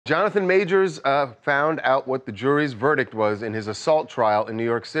Jonathan Majors found out what the jury's verdict was in his assault trial in New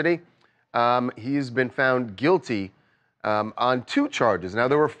York City. He's been found guilty on 2 charges. Now,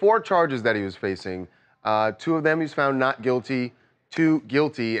 there were 4 charges that he was facing. 2 of them he's found not guilty, 2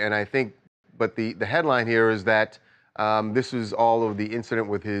 guilty, and I think, but the headline here is that this was all of the incident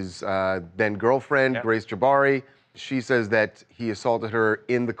with his then girlfriend, Grace Jabari. She says that he assaulted her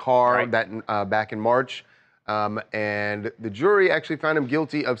in the car back in March. And the jury actually found him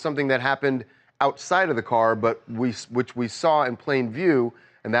guilty of something that happened outside of the car, but which we saw in plain view,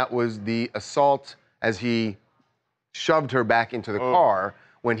 and that was the assault as he shoved her back into the car.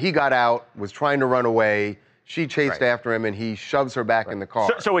 When he got out, was trying to run away, she chased after him, and he shoves her back in the car.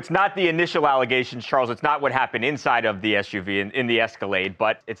 So it's not the initial allegations, Charles. It's not what happened inside of the SUV in the Escalade,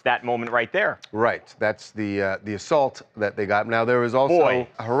 but it's that moment right there. Right. That's the assault that they got. Now, there was also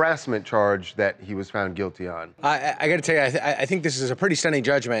a harassment charge that he was found guilty on. I got to tell you, I think this is a pretty stunning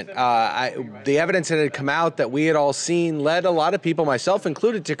judgment. The evidence that had come out that we had all seen led a lot of people, myself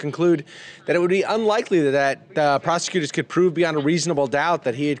included, to conclude that it would be unlikely that prosecutors could prove beyond a reasonable doubt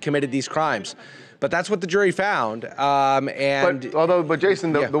that he had committed these crimes. But that's what the jury found. But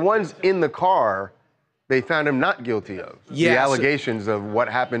Jason, the ones in the car, they found him not guilty of. The allegations of what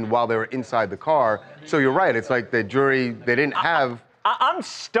happened while they were inside the car. So you're right. It's like the jury, they didn't have. I'm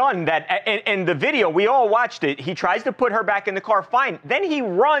stunned that in the video, we all watched it. He tries to put her back in the car, fine. Then he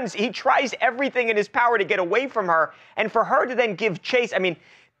runs. He tries everything in his power to get away from her. And for her to then give chase, I mean,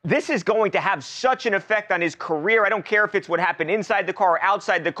 this is going to have such an effect on his career. I don't care if it's what happened inside the car or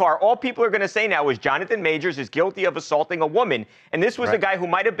outside the car. All people are going to say now is Jonathan Majors is guilty of assaulting a woman. And this was a guy who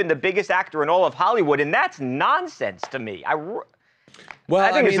might have been the biggest actor in all of Hollywood. And that's nonsense to me.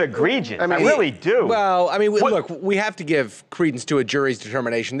 I think it's egregious. I really do. Well, I mean, look, we have to give credence to a jury's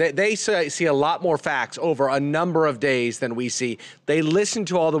determination. They see a lot more facts over a number of days than we see. They listen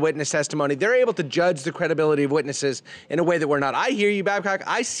to all the witness testimony. They're able to judge the credibility of witnesses in a way that we're not. I hear you, Babcock.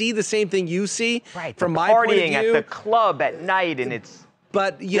 I see the same thing you see from my point of view. Partying at the club at night, and it's...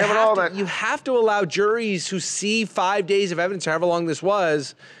 But you have to allow juries who see 5 days of evidence, however long this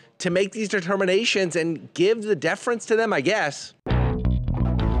was, to make these determinations and give the deference to them, I guess.